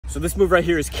So this move right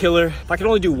here is killer. If I could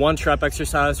only do one trap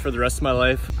exercise for the rest of my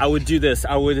life, I would do this.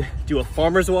 I would do a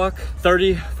farmer's walk,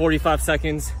 30, 45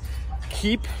 seconds.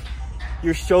 Keep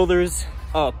your shoulders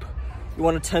up. You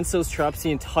want to tense those traps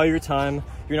the entire time.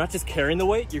 You're not just carrying the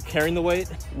weight, you're carrying the weight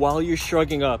while you're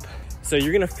shrugging up. So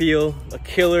you're gonna feel a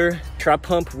killer trap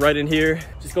pump right in here.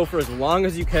 Just go for as long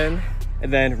as you can.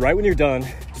 And then right when you're done,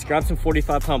 just grab some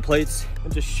 45-pound plates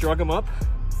and just shrug them up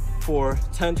for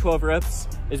 10, 12 reps,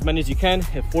 as many as you can.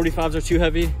 If 45s are too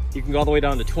heavy, you can go all the way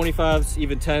down to 25s,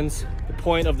 even 10s. The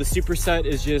point of the superset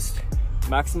is just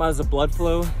maximize the blood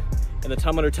flow and the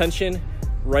time under tension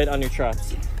right on your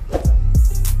traps.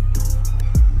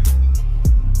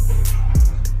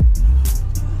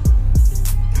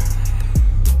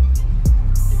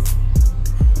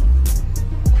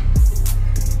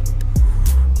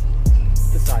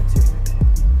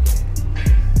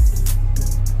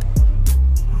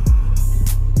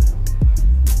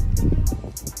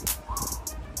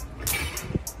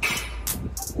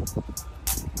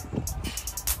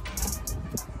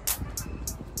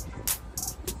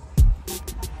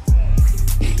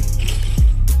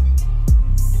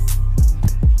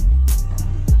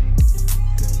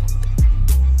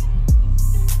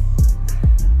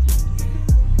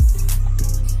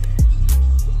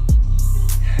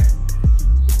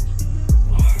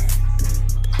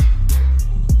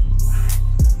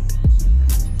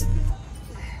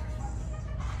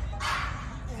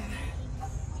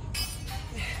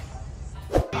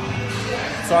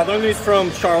 So I learned these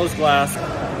from Charles Glass.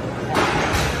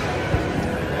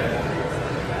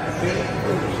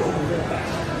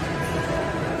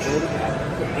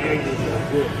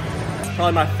 It's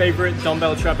probably my favorite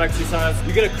dumbbell trap exercise.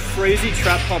 You get a crazy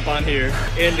trap pump on here.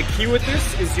 And the key with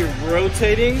this is you're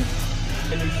rotating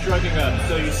and you're shrugging up.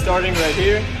 So you're starting right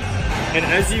here. And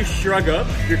as you shrug up,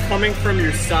 you're coming from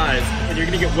your sides. And you're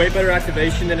gonna get way better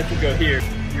activation than if you go here.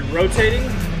 You're rotating,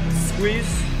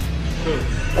 squeeze, boom.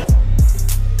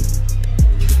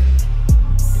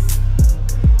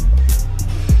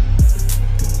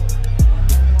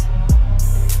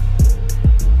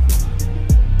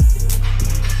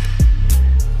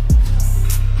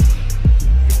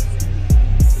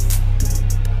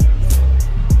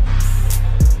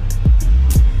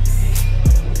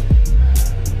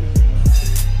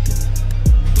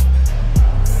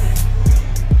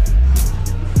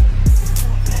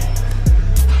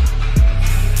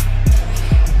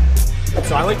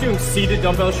 So I like doing seated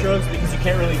dumbbell shrugs because you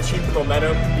can't really cheat the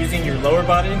momentum using your lower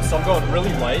body. So I'm going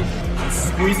really light,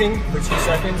 squeezing for 2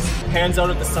 seconds, hands out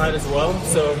at the side as well.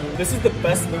 So this is the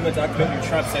best movement to activate your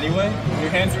traps anyway. Your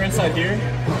hands are inside here,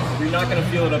 you're not gonna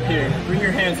feel it up here. Bring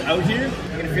your hands out here,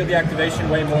 you're gonna feel the activation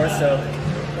way more. So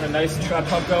got a nice trap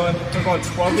pump going. We're going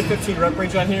 12 to 15 rep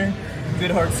range on here.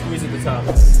 Good hard squeeze at the top.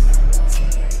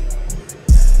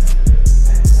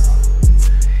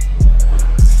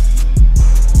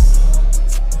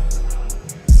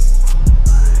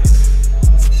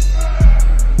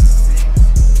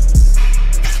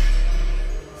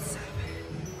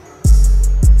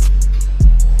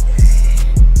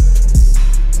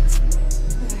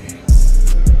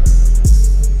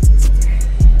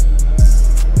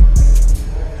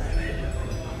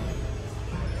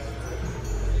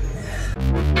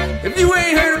 If you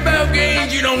ain't heard about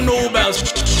gains, you don't know about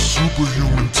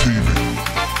Superhuman TV.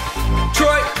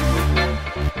 Troy.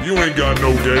 You ain't got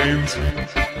no gains.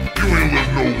 You ain't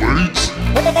lift no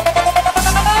weights.